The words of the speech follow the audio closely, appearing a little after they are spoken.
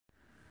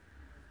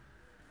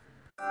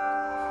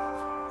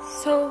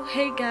So,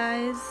 hey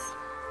guys,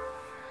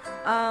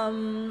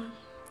 um,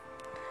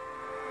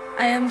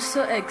 I am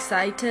so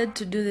excited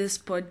to do this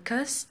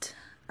podcast.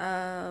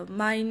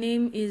 My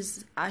name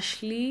is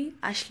Ashley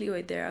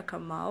Wedera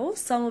Kamau.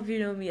 Some of you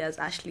know me as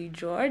Ashley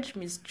George,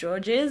 Miss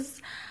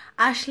Georges,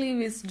 Ashley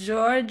Miss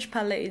George,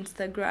 Pale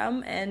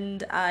Instagram,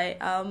 and I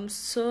am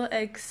so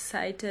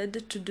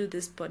excited to do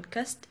this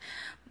podcast.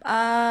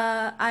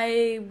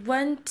 I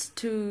want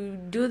to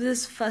do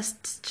this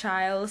first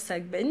child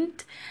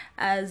segment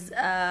as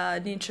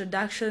an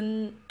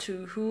introduction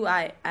to who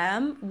I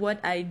am, what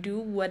I do,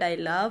 what I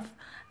love,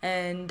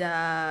 and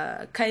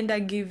kind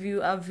of give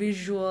you a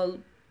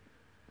visual,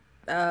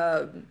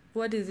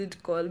 what is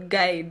it called,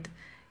 guide.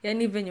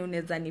 Yani venye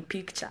unaweza ni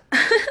picture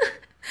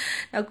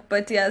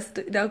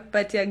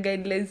nakupatia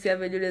guidelines ya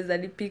venye unaweza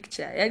ni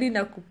picture, yani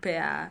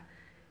nakupea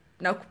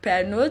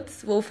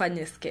notes, we'll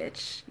ufanye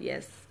sketch.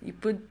 Yes, you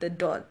put the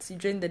dots, you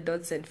join the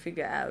dots and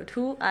figure out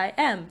who I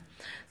am.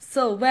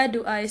 So where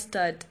do I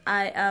start?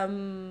 I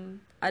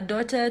am a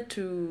daughter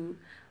to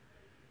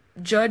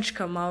George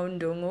Kamau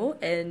Ndongo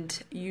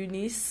and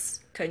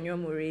Eunice Kanyo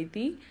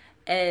Mureithi,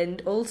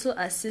 and also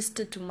a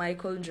sister to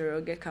Michael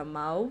Njoroge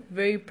Kamau.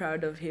 Very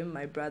proud of him,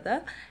 my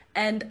brother.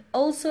 And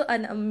also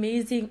an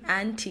amazing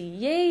auntie.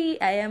 Yay!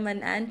 I am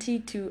an auntie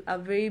to a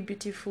very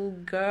beautiful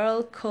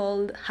girl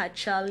called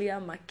Hachalia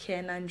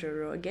McKenna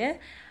Njoroge.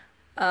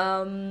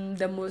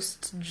 The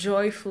most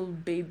joyful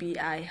baby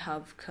I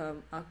have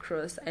come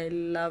across. I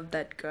love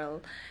that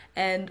girl.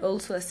 And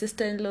also a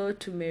sister-in-law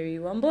to Mary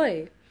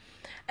Wamboy.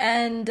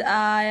 And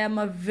I am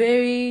a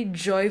very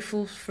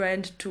joyful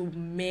friend to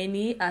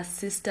many, a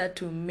sister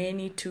to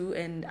many too,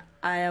 and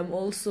I am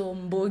also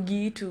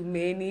mbogi to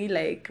many,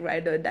 like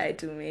ride or die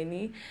to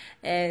many.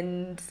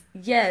 And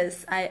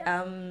yes, I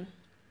am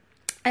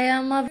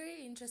a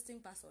very interesting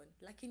person.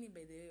 Lakini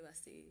by the way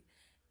wase,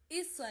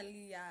 hii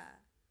swali ya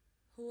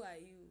who are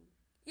you?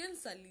 Hiyo ni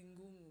swali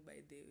ngumu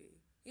by the way.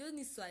 Hiyo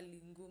ni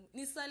swali ngumu.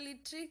 Ni swali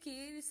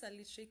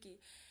tricky.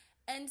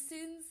 And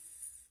since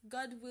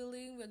God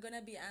willing, we're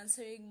gonna be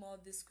answering more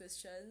of these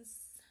questions.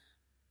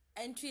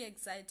 And we're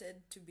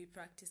excited to be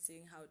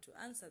practicing how to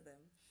answer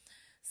them.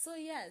 So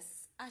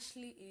yes,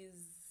 Ashley is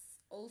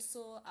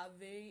also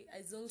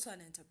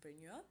an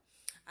entrepreneur.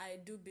 I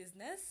do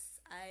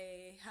business.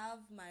 I have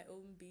my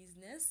own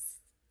business.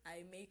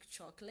 I make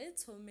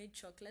chocolates, homemade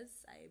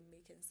chocolates. I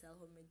make and sell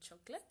homemade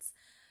chocolates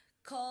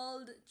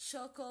called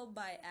Choco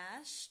by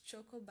Ash.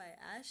 Choco by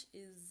Ash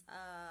is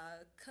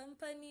a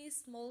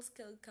small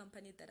scale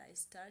company that I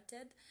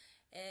started,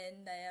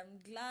 and I am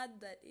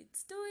glad that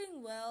it's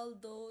doing well,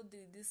 though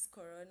this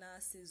corona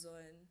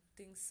season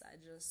things are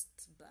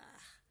just blah.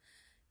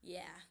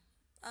 Yeah.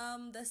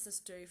 That's a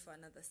story for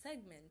another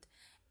segment.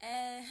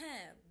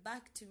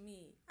 Back to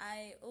me.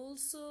 I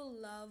also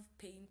love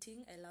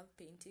painting. I love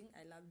painting.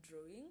 I love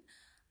drawing.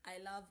 I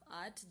love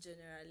art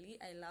generally.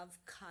 I love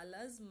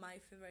colors. My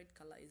favorite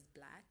color is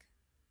black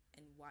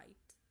and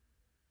white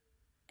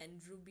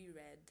and ruby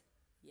red.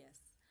 Yes.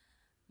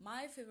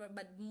 My favorite,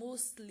 but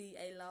mostly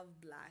I love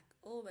black.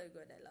 Oh my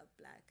god, I love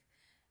black.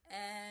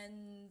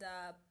 And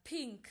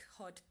pink,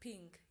 hot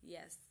pink.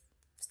 Yes.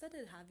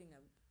 Started having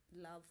a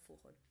love for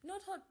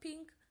not hot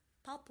pink,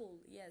 purple.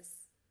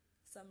 Yes.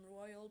 Some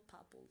royal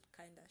purple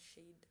kind of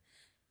shade.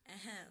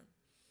 Uh-huh.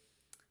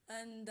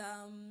 And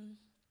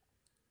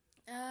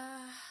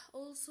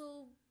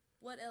also,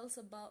 what else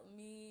about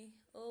me?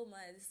 Oh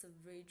my, this is a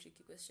very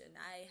tricky question.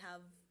 I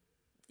have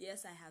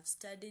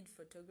studied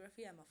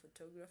photography. I'm a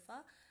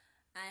photographer.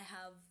 I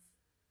have,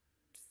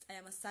 I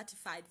am a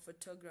certified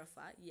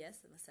photographer.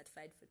 Yes, I'm a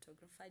certified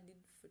photographer. I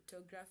did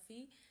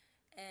photography,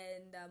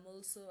 and I'm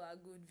also a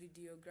good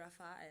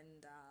videographer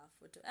and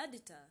photo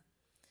editor.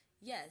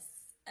 Yes.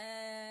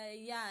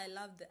 Yeah,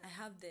 I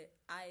have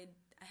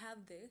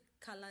the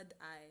colored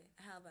eye.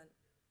 I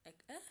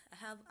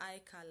have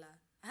eye color.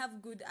 I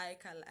have good eye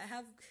color.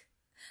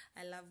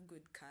 I love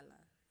good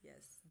color.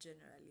 Yes,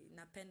 generally.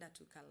 Napenda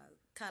tu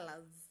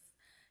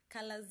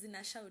colors in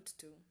a shout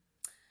too.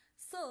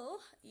 So,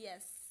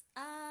 yes.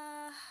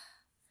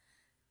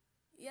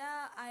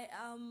 Yeah, I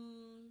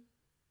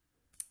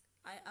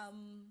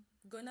am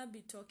gonna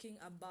be talking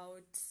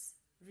about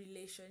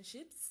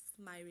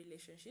my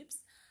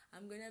relationships.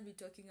 I'm gonna be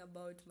talking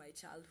about my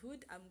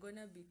childhood. I'm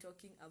gonna be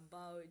talking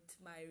about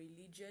my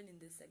religion in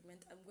this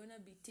segment. I'm gonna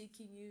be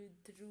taking you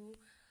through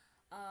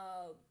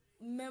uh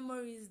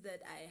memories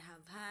that I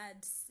have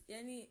had.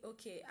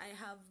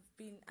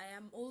 I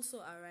am also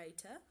a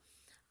writer.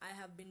 I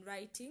have been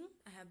writing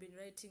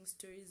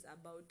stories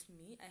about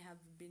me. I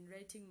have been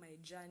writing my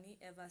journey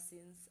ever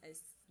since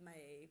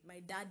my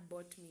dad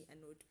bought me a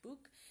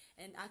notebook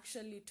and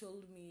actually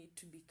told me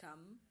to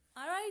become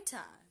a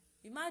writer.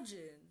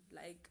 Imagine,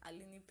 like,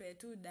 alinipe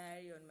tu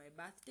diary on my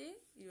birthday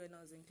when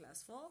I was in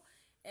class 4,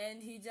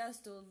 and he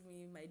just told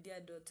me, my dear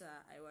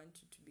daughter, I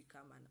want you to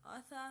become an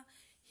author.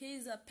 Here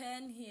is a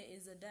pen, here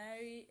is a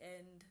diary,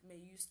 and may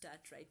you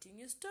start writing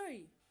your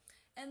story.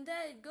 And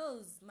there it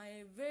goes,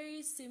 my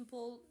very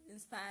simple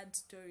inspired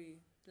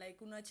story. Like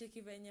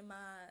unacheki venye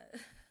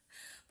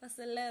But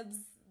celebs,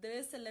 the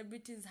way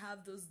celebrities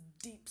have those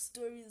deep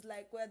stories,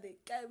 like where they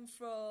came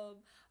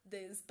from,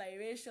 the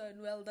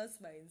inspiration. Well, that's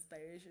my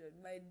inspiration.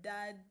 My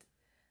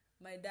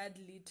dad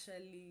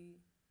literally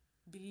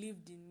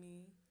believed in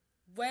me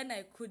when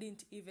I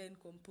couldn't even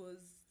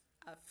compose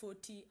a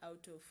 40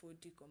 out of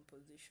 40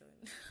 composition.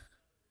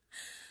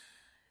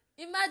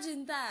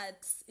 Imagine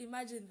that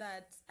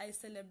I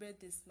celebrate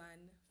this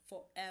man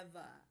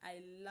forever.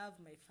 I love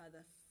my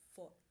father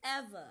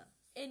forever.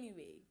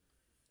 Anyway,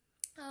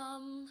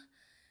 um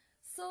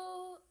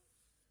so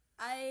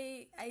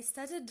I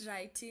started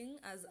writing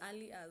as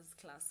early as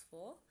class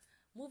 4.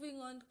 Moving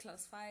on,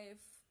 class 5,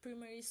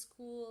 primary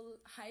school,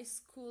 high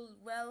school.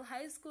 Well,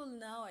 high school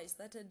now I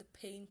started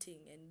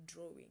painting and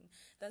drawing.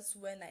 That's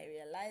when I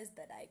realized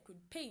that I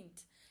could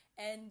paint.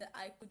 And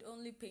I could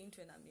only paint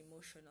when I'm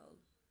emotional.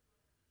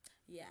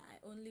 Yeah, I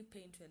only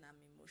paint when I'm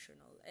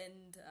emotional.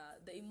 And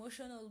the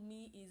emotional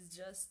me is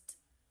just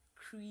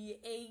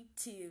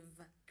creative,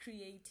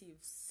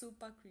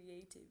 super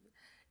creative.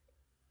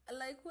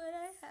 Like when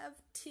I have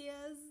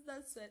tears,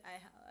 that's when I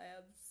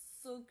am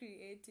so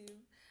creative.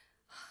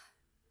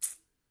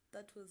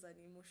 That was an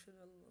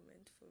emotional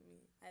moment for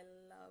me. I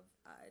love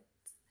art.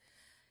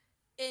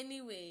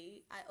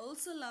 Anyway, I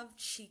also love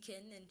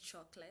chicken and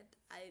chocolate.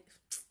 I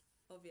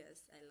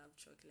love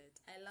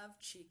chocolate. I love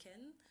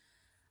chicken.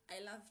 I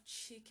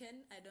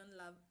don't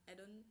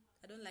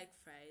like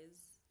fries.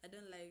 I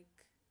don't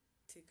like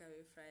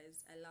takeaway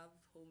fries. I love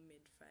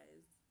homemade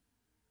fries.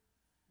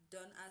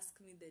 Don't ask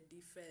me the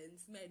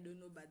difference. Me, I don't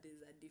know, but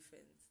there's a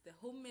difference. The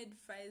homemade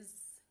fries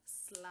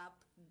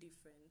slap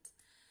different.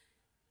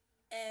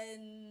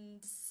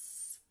 And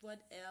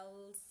what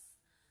else?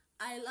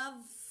 I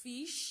love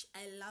fish.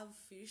 I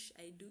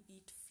do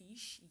eat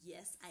fish.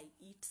 Yes, I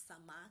eat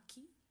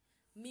samaki.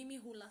 Mimi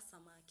hula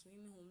samaki.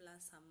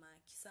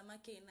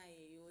 Samaki ina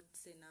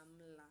yeyote na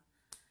mla.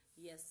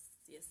 Yes,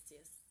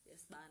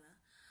 bana.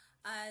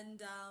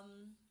 And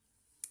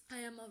I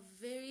am a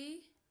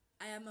very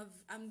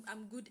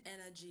I'm good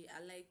energy.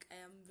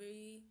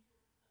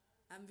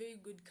 I'm very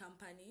good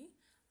company,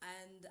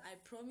 and I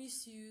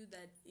promise you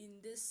that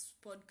in this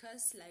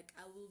podcast, like,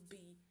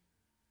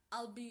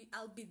 I'll be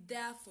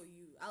there for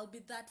you. I'll be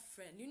that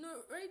friend.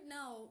 Right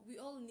now we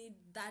all need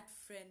that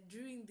friend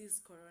during these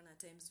corona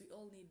times. We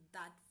all need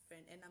that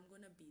friend, and I'm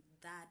going to be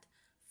that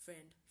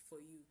friend for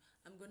you.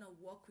 I'm going to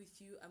walk with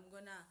you. I'm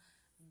going to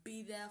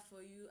be there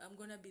for you. I'm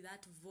going to be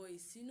that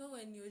voice.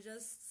 When you're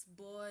just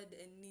bored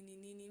and nini,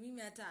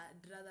 me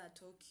I'd rather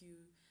talk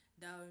you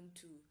down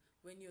to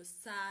when you're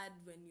sad,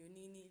 when you're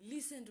nini,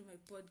 listen to my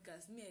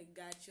podcast. Me, I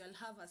got you.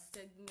 I'll have a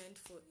segment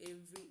for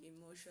every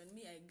emotion.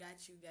 Me, I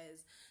got you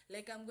guys.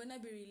 Like, I'm gonna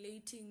be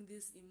relating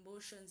these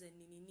emotions and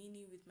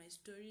nini with my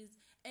stories.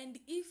 And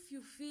if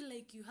you feel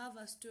like you have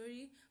a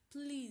story,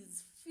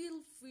 please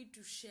feel free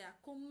to share,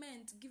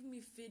 comment, give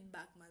me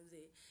feedback,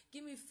 maze.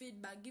 Give me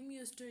feedback, give me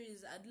your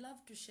stories. I'd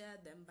love to share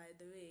them, by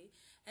the way.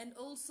 And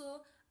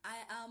also,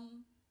 I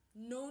am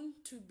known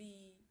to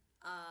be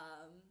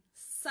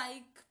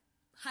psych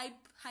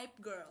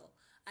hype girl.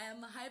 I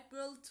am a hype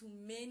girl to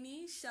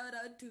many. Shout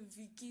out to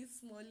Vicky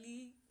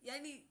Smalley.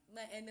 Yani,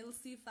 my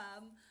NLC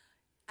fam.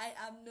 I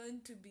am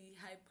known to be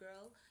hype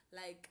girl.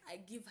 Like, I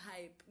give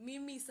hype.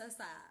 Mi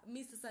sasa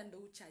ndo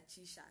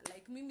uchachisha.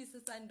 Like, mimi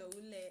sasa ndo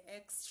ule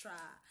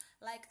extra.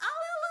 Like,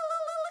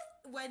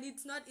 when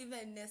it's not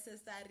even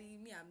necessary,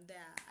 me, I'm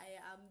there. I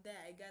am there.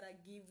 I gotta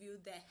give you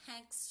the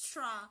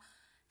extra.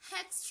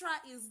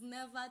 Extra is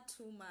never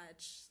too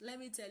much. Let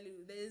me tell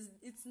you,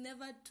 it's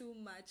never too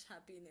much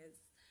happiness.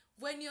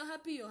 When you're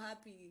happy, you're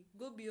happy.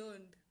 Go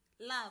beyond.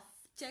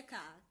 Laugh.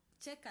 Checker,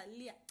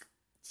 liak.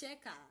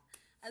 Checker.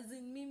 As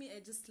in, Mimi, I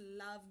just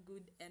love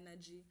good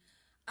energy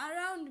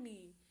around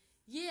me.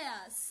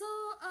 Yeah, so,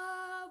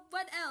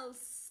 what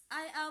else?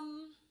 I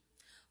am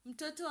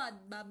mtoto wa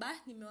baba,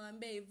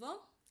 nimewambia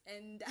hivyo.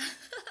 And,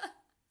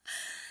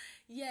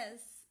 yes,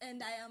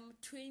 and I am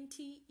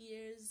 20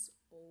 years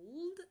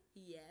old.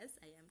 Yes,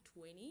 I am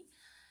 20.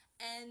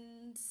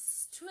 And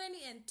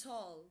 20 and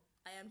tall.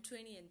 I am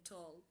 20 and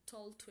tall.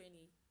 Tall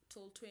 20.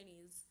 Tall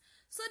 20s.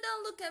 So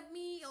don't look at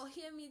me or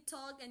hear me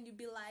talk and you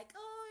be like,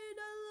 oh, you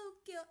don't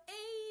look your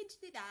age.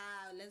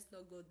 Let's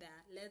not go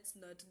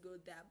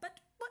there. But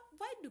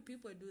why do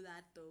people do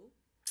that though?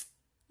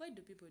 Why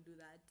do people do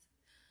that?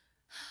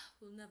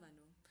 We'll never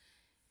know.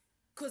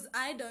 Because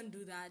I don't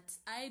do that.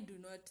 I do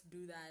not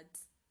do that.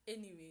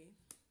 Anyway,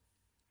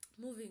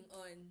 moving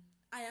on.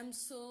 I am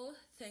so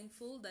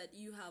thankful that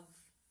you have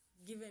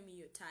given me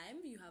your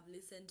time. You have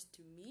listened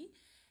to me.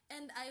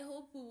 And I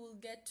hope we will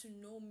get to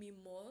know me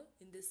more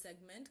in this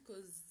segment.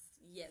 Because,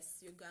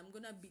 yes, I'm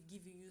going to be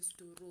giving you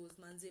stories,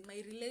 manze.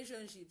 My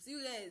relationships.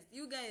 You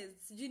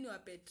guys, Junior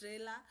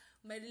Petrella.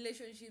 My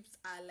relationships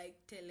are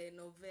like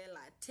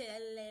telenovela.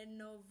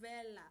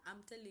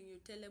 I'm telling you,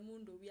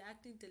 Telemundo. We are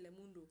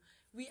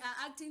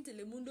acting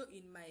Telemundo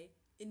in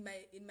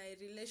my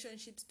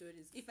relationship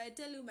stories. If I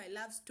tell you my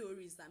love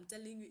stories, I'm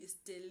telling you it's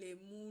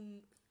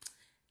Telemundo.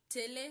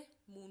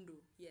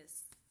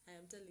 Yes, I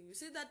am telling you.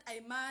 See that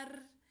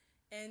Aymar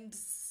and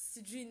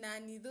sijui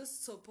nani, those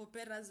soap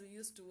operas we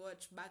used to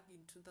watch back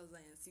in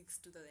 2006,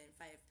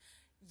 2005.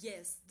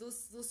 Yes,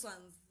 those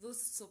ones, those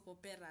soap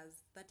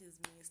operas, that is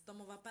me.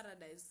 Storm of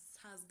Paradise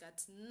has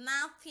got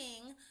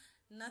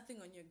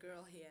nothing on your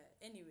girl here.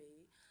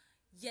 Anyway,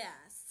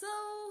 yeah, so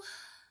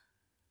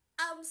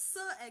I'm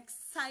so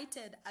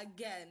excited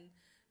again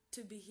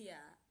to be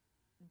here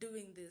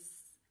doing this.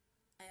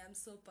 I am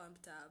so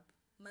pumped up.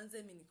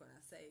 Manze mi niko na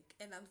psych.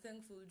 And I'm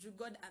thankful juu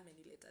God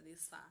amenileta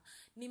this far.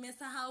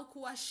 Nimesahau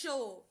kuwa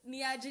show.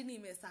 Ni aje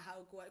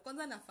nimesahau kuwa.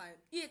 Kwanza nafaa.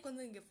 Iye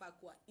kwanza ingefaa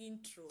kuwa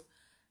intro.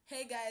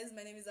 Hey guys,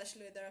 my name is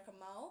Ashley Wedera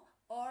Kamau,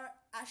 or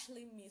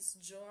Ashley Miss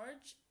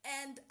George,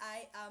 and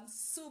I am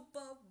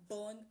super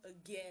born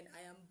again.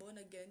 I am born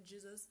again.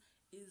 Jesus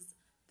is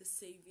the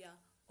savior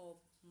of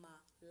my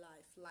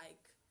life.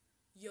 Like,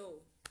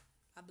 yo,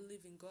 I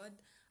believe in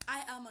God.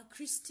 I am a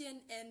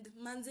Christian, and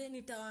manze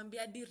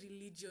nitawambia di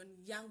religion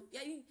yangu.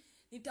 Yani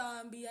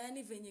nitawambia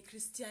yani venye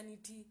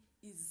Christianity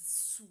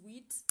is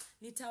sweet.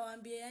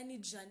 Nitawambia yani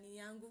journey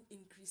yangu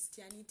in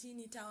Christianity.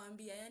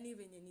 Nitawambia yani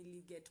venye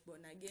niliget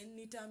born again.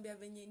 Nitawambia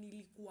venye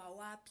nilikuwa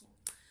wapi.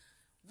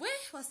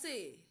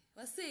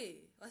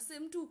 Wase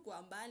mtu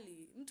kwa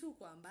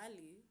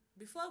mbali.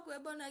 Before kuwe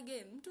born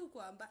again, mtu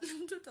kwa mbali,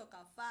 mtu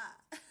toka far.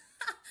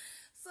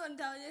 So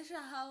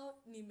nitaonyesha how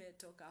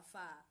nimetoka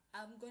far.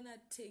 I'm gonna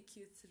take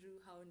you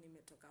through how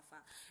nimetoka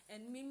far.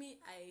 And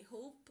Mimi, I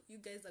hope you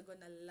guys are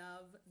gonna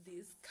love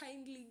this.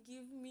 Kindly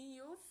give me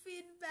your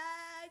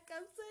feedback.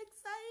 I'm so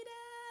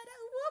excited.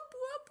 Whoop.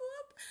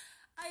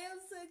 I am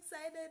so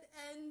excited.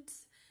 And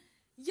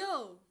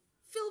yo,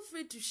 feel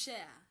free to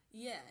share.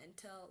 Yeah, and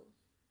tell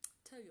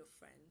your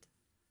friend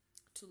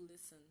to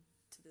listen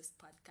to this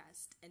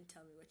podcast and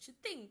tell me what you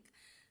think.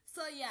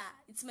 So yeah,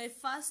 it's my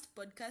first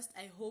podcast.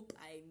 I hope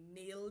I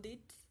nailed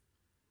it.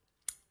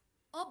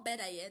 Or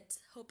better yet,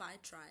 hope I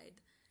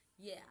tried.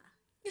 Yeah.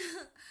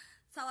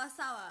 Sawa.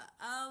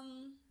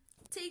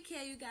 Take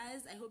care, you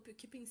guys. I hope you're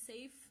keeping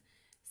safe.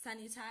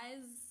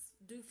 Sanitize,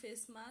 do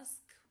face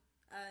mask,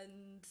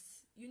 and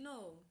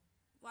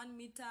 1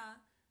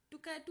 meter.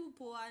 Tukae tu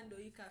poa ndo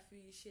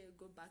ikafiishe,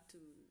 go back to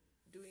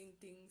doing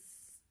things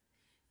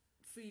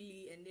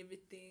freely and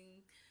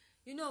everything.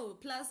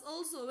 Plus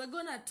also we're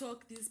gonna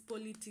talk these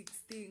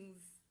politics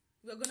things.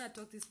 These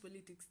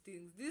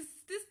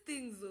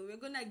things though, we're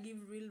gonna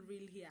give real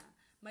here.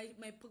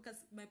 My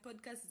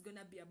podcast is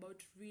gonna be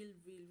about real.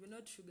 We're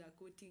not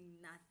sugarcoating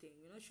nothing.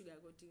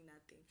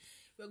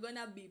 We're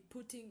gonna be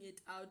putting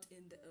it out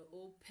in the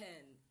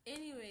open.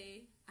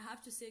 Anyway, I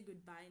have to say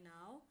goodbye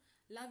now.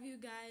 Love you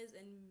guys,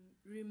 and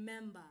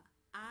remember,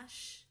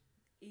 Ash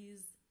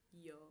is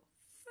your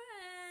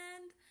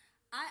friend.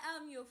 I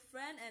am your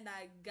friend, and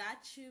I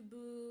got you,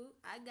 boo.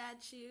 I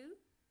got you.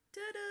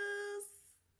 Toodles.